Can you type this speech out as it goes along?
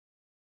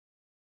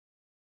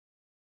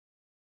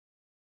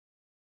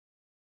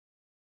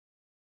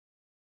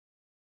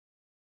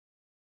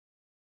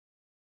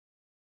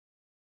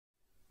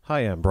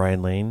Hi, I'm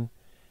Brian Lane,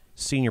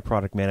 Senior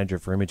Product Manager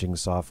for Imaging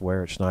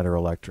Software at Schneider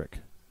Electric.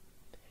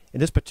 In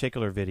this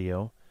particular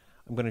video,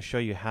 I'm going to show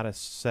you how to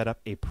set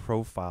up a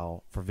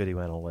profile for video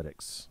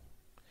analytics.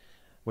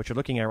 What you're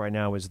looking at right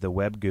now is the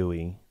web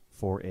GUI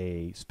for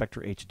a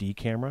Spectra HD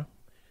camera.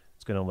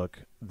 It's going to look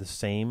the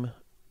same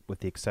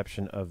with the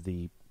exception of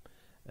the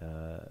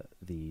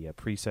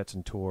presets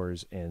and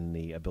tours and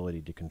the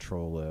ability to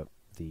control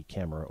the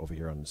camera over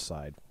here on the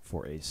side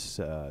for a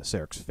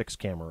Xerox fixed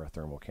camera or a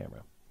thermal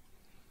camera.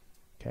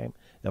 Okay.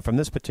 Now from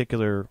this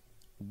particular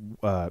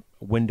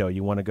window,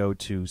 you want to go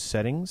to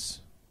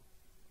Settings,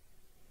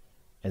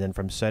 and then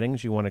from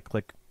Settings you want to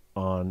click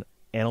on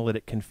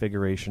Analytic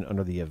Configuration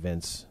under the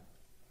Events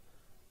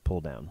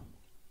pull down.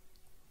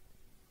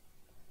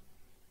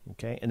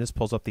 Okay, and this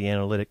pulls up the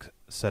Analytic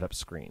Setup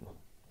screen.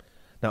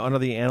 Now under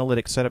the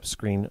Analytic Setup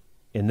screen,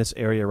 in this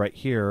area right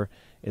here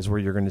is where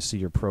you're going to see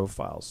your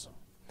profiles.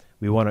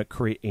 We want to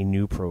create a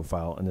new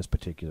profile in this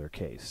particular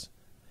case.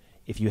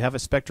 If you have a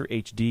Spectra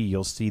HD,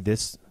 you'll see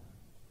this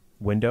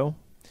window.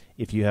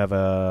 If you have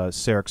a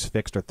Xerox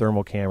fixed or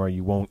thermal camera,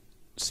 you won't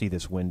see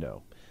this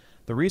window.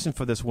 The reason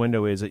for this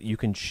window is that you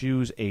can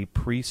choose a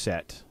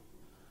preset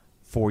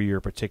for your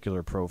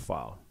particular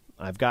profile.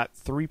 I've got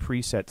 3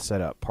 presets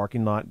set up: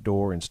 parking lot,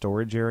 door, and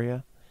storage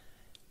area.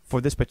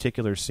 For this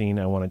particular scene,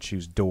 I want to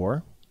choose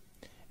door,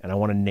 and I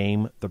want to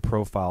name the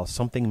profile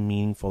something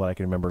meaningful that I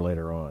can remember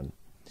later on.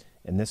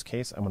 In this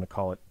case, I'm going to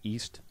call it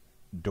East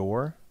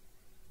Door,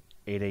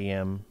 8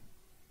 a.m.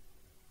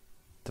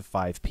 to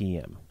 5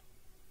 p.m.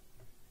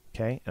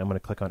 Okay, and I'm going to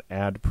click on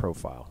Add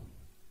Profile.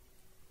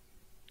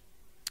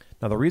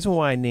 Now the reason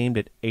why I named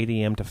it 8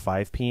 a.m. to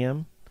 5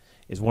 p.m.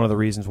 is one of the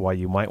reasons why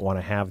you might want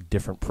to have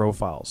different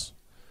profiles.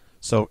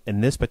 So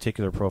in this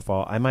particular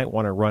profile, I might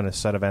want to run a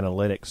set of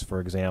analytics, for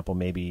example,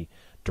 maybe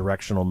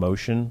directional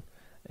motion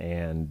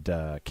and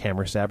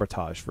camera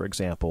sabotage, for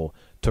example,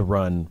 to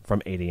run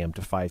from 8 a.m.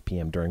 to 5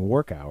 p.m. during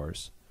work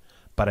hours.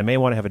 But I may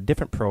want to have a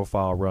different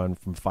profile run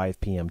from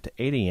 5 p.m. to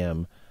 8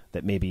 a.m.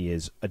 that maybe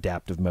is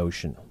adaptive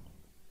motion.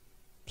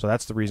 So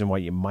that's the reason why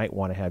you might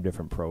want to have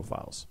different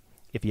profiles.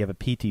 If you have a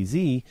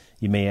PTZ,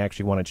 you may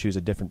actually want to choose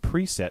a different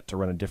preset to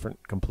run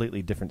a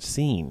completely different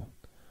scene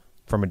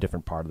from a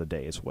different part of the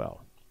day as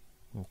well.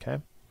 Okay?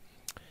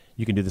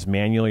 You can do this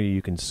manually, or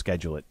you can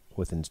schedule it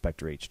within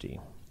Spectra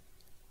HD.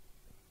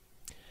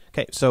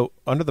 Okay, so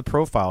under the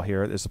profile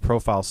here, there's the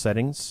profile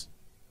settings.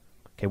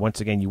 Okay,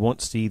 once again, you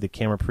won't see the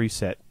camera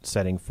preset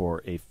setting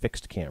for a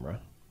fixed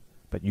camera,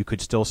 but you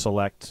could still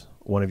select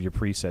one of your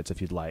presets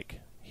if you'd like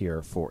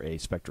here for a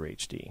Spectra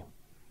HD.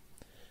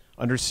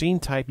 Under scene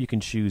type, you can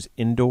choose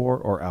indoor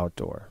or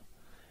outdoor.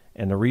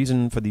 And the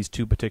reason for these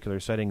 2 particular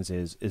settings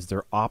is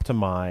they're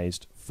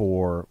optimized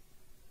for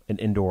an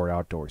indoor or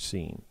outdoor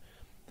scene.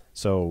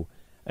 So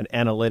an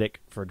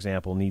analytic, for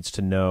example, needs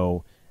to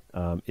know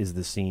is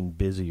the scene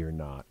busy or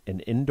not.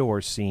 An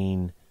indoor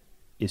scene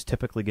is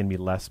typically going to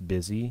be less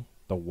busy.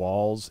 The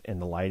walls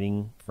and the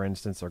lighting, for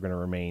instance, are going to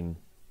remain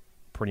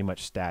pretty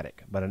much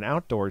static. But an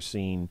outdoor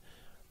scene,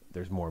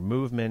 there's more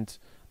movement,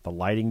 the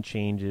lighting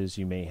changes,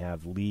 you may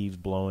have leaves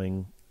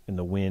blowing in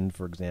the wind,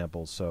 for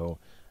example. So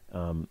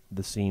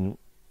the scene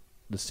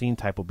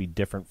type will be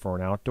different for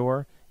an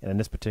outdoor. And in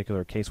this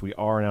particular case, we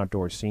are an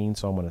outdoor scene,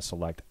 so I'm going to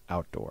select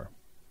outdoor.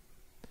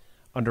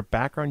 Under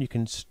background, you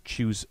can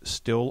choose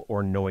still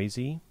or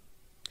noisy.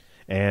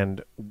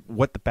 And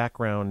what the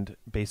background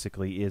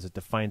basically is, it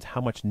defines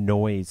how much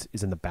noise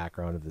is in the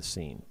background of the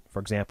scene. For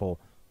example,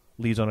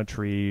 leaves on a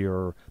tree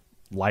or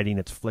lighting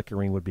that's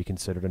flickering would be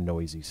considered a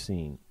noisy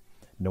scene.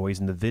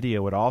 Noise in the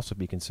video would also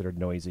be considered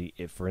noisy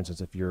if, for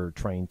instance, if you're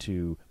trying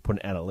to put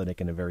an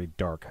analytic in a very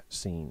dark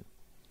scene.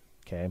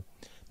 Okay.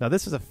 Now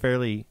this is a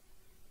fairly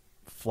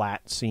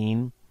flat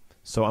scene,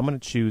 so I'm going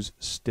to choose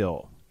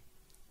still.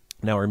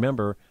 Now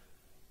remember,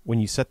 when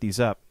you set these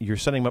up, you're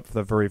setting them up for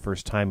the very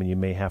first time, and you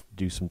may have to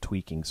do some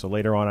tweaking. So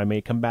later on, I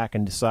may come back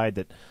and decide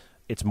that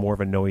it's more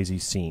of a noisy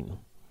scene.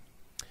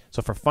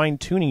 So for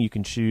fine-tuning, you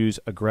can choose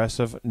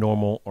aggressive,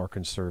 normal, or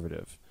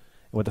conservative.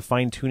 And what the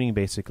fine-tuning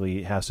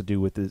basically has to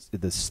do with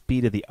the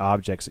speed of the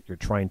objects that you're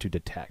trying to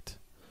detect.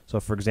 So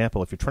for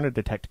example, if you're trying to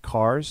detect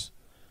cars,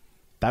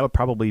 that would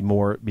probably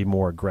be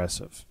more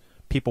aggressive.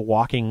 People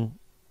walking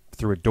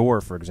through a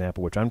door, for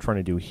example, which I'm trying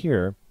to do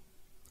here,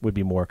 would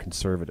be more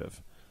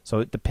conservative. So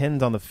it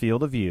depends on the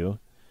field of view,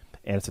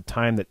 and it's a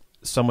time that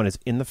someone is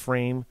in the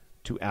frame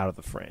to out of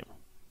the frame.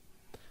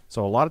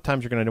 So a lot of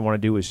times you're going to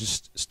want to do is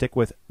just stick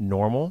with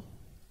normal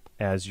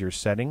as your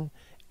setting,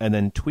 and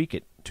then tweak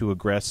it to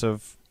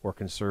aggressive or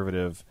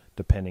conservative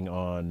depending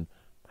on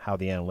how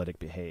the analytic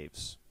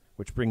behaves,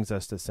 which brings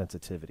us to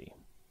sensitivity.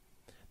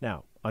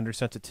 Now, under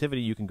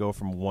sensitivity, you can go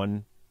from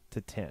 1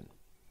 to 10,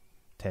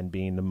 10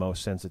 being the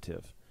most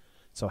sensitive.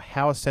 So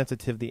how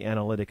sensitive the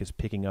analytic is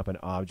picking up an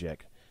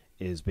object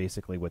is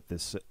basically what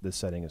this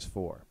setting is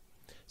for.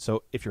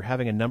 So if you're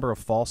having a number of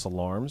false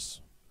alarms,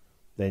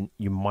 then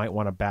you might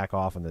want to back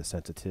off on the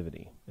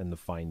sensitivity and the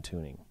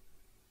fine-tuning.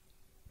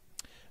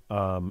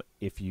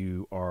 If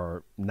you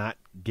are not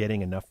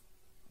getting enough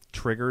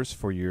triggers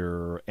for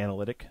your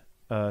analytic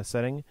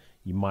setting,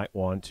 you might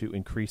want to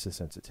increase the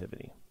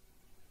sensitivity.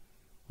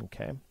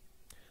 Okay.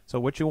 So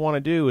what you want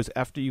to do is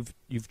after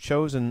you've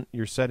chosen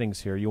your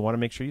settings here, you want to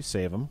make sure you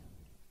save them.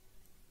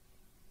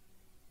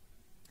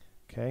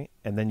 Okay,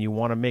 and then you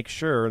want to make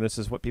sure, this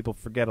is what people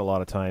forget a lot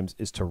of times,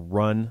 is to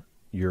run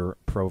your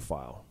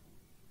profile.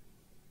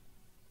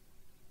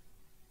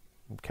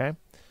 Okay,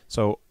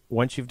 so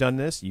once you've done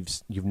this,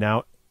 you've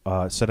now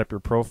set up your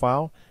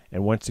profile,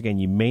 and once again,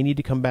 you may need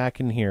to come back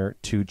in here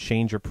to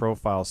change your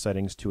profile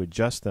settings to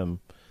adjust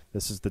them.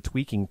 This is the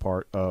tweaking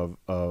part of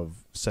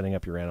setting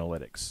up your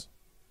analytics.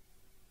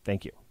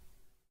 Thank you.